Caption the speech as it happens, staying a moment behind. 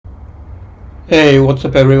Hey, what's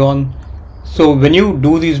up everyone? So when you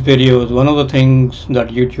do these videos, one of the things that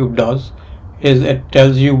YouTube does is it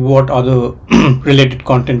tells you what other related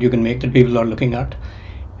content you can make that people are looking at.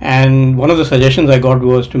 And one of the suggestions I got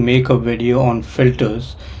was to make a video on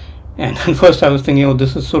filters. And at first I was thinking, oh,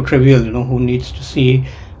 this is so trivial, who needs to see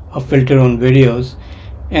a filter on videos?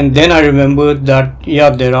 And then I remembered that, yeah,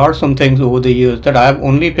 there are some things over the years that I have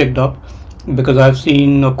only picked up because I've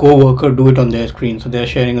seen a co-worker do it on their screen. So they're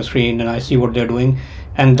sharing a screen and I see what they're doing,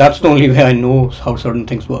 and that's the only way I know how certain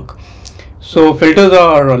things work. So filters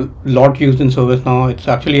are a lot used in ServiceNow. It's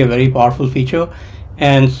actually a very powerful feature,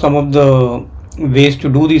 and some of the ways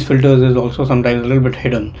to do these filters is also sometimes a little bit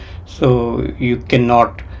hidden, so you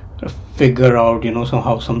cannot figure out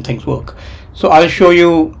how some things work. So I'll show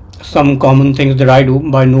you some common things that I do,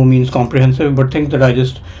 by no means comprehensive, but things that I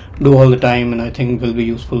just do all the time and I think will be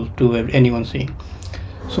useful to anyone seeing.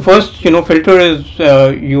 So first, filter is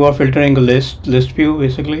you are filtering a list view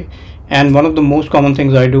basically, and one of the most common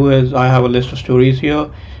things I do is I have a list of stories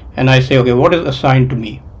here and I say, okay, what is assigned to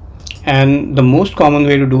me? And the most common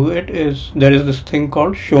way to do it is there is this thing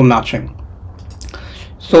called show matching.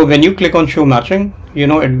 So when you click on show matching,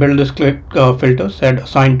 it built this filter said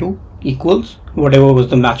assigned to equals whatever was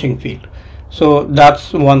the matching field. So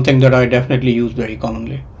that's one thing that I definitely use very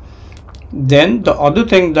commonly. Then the other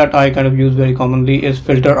thing that I kind of use very commonly is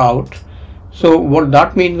filter out. So what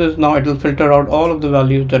that means is now it will filter out all of the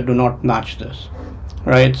values that do not match this,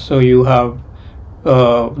 right? So you have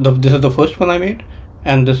this is the first one I made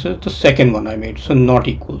and this is the second one I made, so not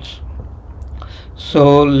equals.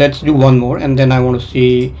 So let's do one more and then I want to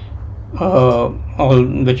see all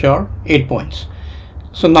which are 8 points.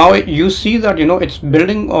 So now you see that it's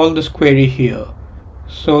building all this query here.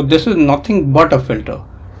 So this is nothing but a filter,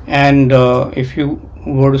 and if you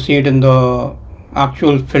were to see it in the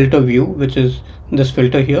actual filter view, which is this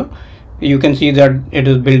filter here, you can see that it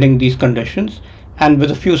is building these conditions, and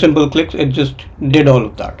with a few simple clicks it just did all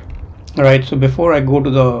of that. Right, so before I go to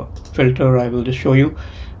the filter, I will just show you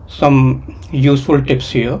some useful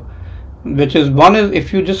tips here, which is one is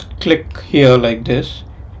if you just click here like this,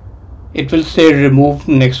 it will say remove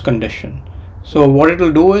next condition. So what it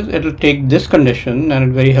will do is it will take this condition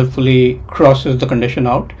and it very helpfully crosses the condition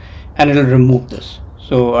out and it will remove this.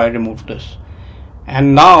 So I removed this,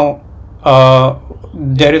 and now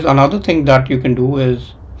there is another thing that you can do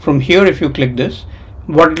is from here, if you click this,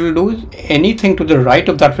 what it will do is anything to the right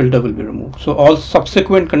of that filter will be removed. So all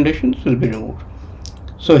subsequent conditions will be removed.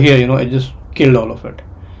 So here, it just killed all of it.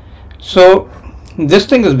 So this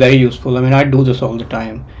thing is very useful. I mean, I do this all the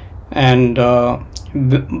time. And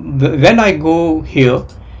when I go here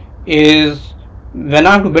is when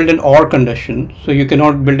I have to build an OR condition. So you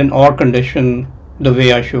cannot build an OR condition the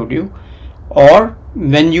way I showed you, or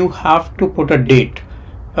when you have to put a date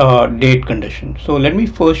condition. So let me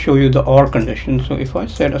first show you the OR condition. So if I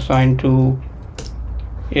said assigned to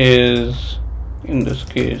is in this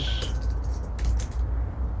case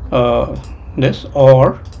this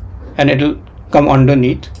OR, and it'll come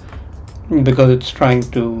underneath because it's trying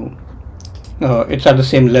to it's at the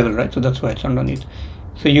same level, right? So that's why it's underneath.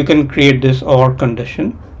 So you can create this OR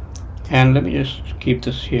condition, and let me just keep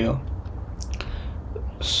this here.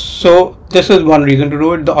 So this is one reason to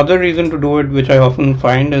do it. The other reason to do it, which I often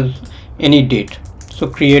find, is any date. So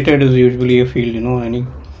created is usually a field,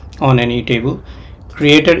 on any table.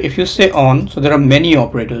 Created, if you say on, so there are many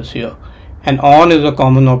operators here, and on is a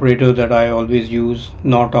common operator that I always use,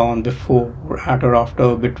 not on, before, at or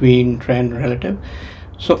after, between, trend, relative.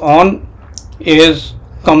 So on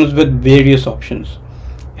comes with various options,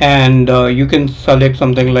 and you can select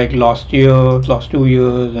something like last year, last 2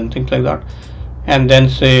 years, and things like that, and then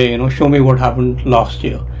say show me what happened last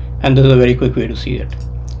year, and this is a very quick way to see it.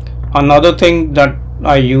 Another thing that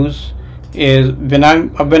I use is when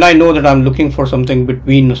I know that I'm looking for something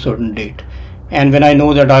between a certain date, and when I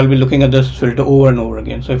know that I'll be looking at this filter over and over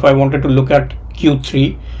again. So if I wanted to look at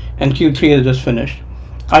Q3 and Q3 is just finished,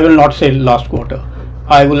 I will not say last quarter.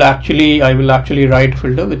 I will actually write a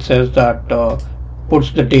filter which says that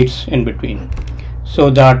puts the dates in between, so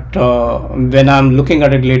that when I'm looking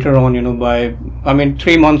at it later on,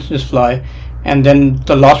 3 months just fly, and then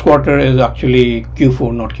the last quarter is actually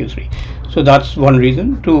Q4, not Q3. So that's one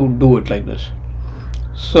reason to do it like this.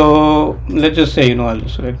 So let's just say, I'll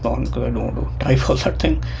just select on because I don't want to type all that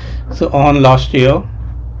thing. So on last year,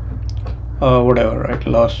 whatever, right?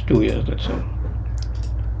 Last 2 years, let's say.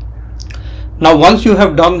 Now, once you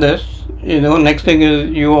have done this, next thing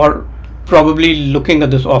is you are probably looking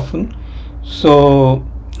at this often. So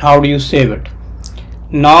how do you save it?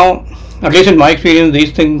 Now, at least in my experience,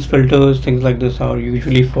 these things, filters, things like this, are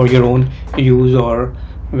usually for your own use, or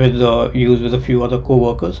use with a few other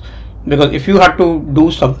co-workers. Because if you had to do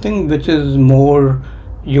something which is more,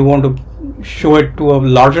 you want to show it to a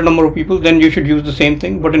larger number of people, then you should use the same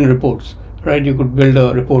thing but in reports, right? You could build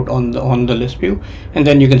a report on the list view, and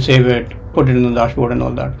then you can save it, put it in the dashboard and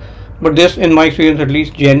all that. But this, in my experience at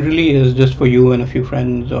least, generally is just for you and a few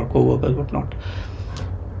friends or co-workers, whatnot.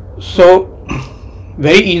 So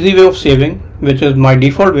very easy way of saving, which is my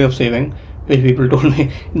default way of saving, which people told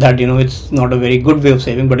me that it's not a very good way of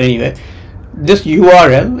saving, but anyway, this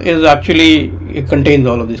URL is actually, it contains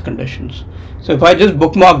all of these conditions. So if I just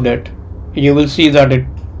bookmarked it, you will see that it,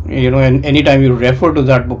 and anytime you refer to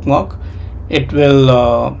that bookmark, it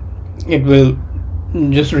will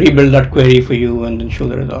just rebuild that query for you and then show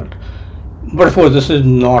the result. But of course, this is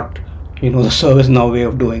not the ServiceNow way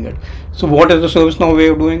of doing it. So what is the ServiceNow way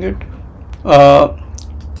of doing it?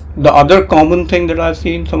 The other common thing that I've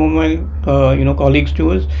seen some of my colleagues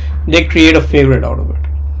do is they create a favorite out of it.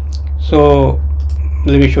 So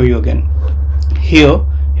let me show you again. Here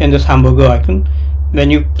in this hamburger icon, when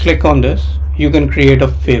you click on this, you can create a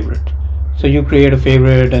favorite. So you create a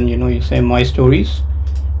favorite and you say my stories,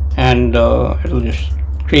 and it'll just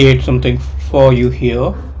create something for you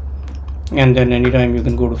here. And then anytime you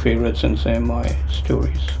can go to favorites and say my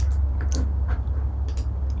stories.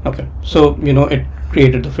 Okay, so it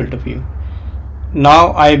created the filter for you.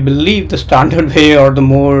 Now I believe the standard way, or the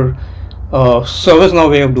more ServiceNow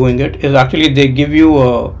way of doing it, is actually they give you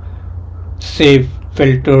a save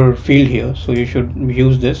filter field here. So you should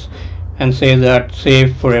use this and say that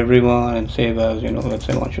save for everyone and save as let's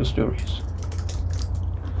say launch your stories.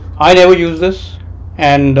 I never use this,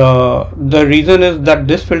 and the reason is that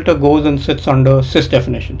this filter goes and sits under sys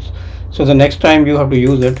definitions. So the next time you have to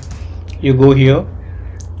use it, you go here,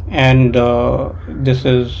 and this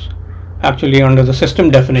is actually under the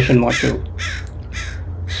system definition module.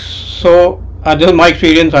 So this is my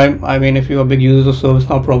experience. I mean, if you're a big user of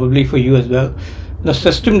ServiceNow, probably for you as well, the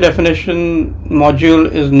system definition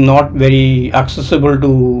module is not very accessible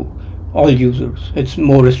to all users. It's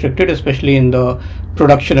more restricted, especially in the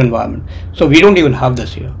production environment. So we don't even have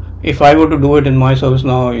this here. If I were to do it in my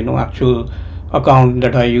ServiceNow, actual account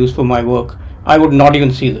that I use for my work, I would not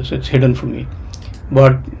even see this. It's hidden from me.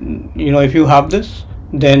 But if you have this,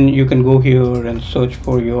 then you can go here and search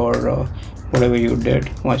for your whatever you did.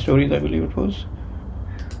 My stories, I believe it was,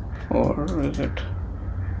 or is it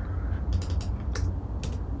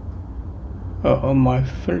my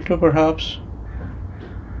filter perhaps?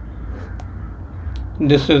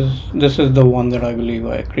 This is the one that I believe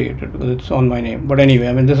I created because it's on my name. But anyway,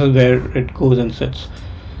 I mean, this is where it goes and sits.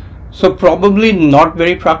 So probably not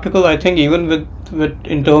very practical. I think even with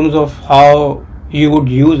in terms of how you would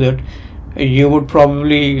use it, you would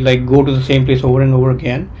probably like go to the same place over and over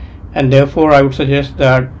again. And therefore I would suggest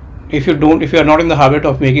that if you are not in the habit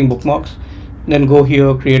of making bookmarks, then go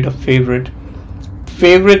here, create a favorite.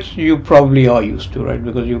 Favorites you probably are used to, right?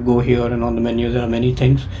 Because you go here and on the menu there are many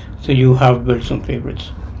things, so you have built some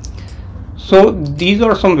favorites. So these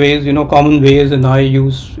are some ways, common ways, and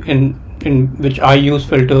in which I use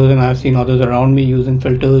filters, and I've seen others around me using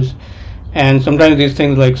filters. And sometimes these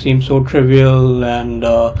things like seem so trivial and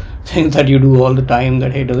things that you do all the time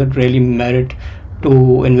that, hey, does it really merit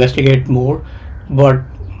to investigate more? But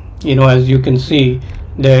as you can see,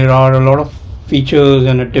 there are a lot of features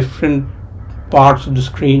and a different parts of the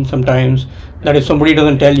screen sometimes that if somebody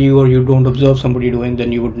doesn't tell you or you don't observe somebody doing, then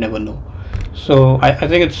you would never know. So I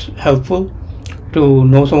think it's helpful to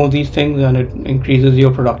know some of these things, and it increases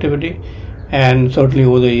your productivity. And certainly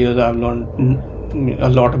over the years I've learned a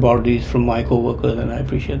lot about these from my co-workers, and I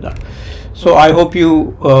appreciate that. So I hope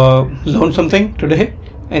you learned something today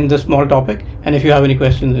in this small topic, and if you have any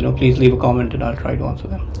questions, please leave a comment and I'll try to answer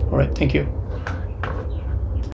them. All right, thank you.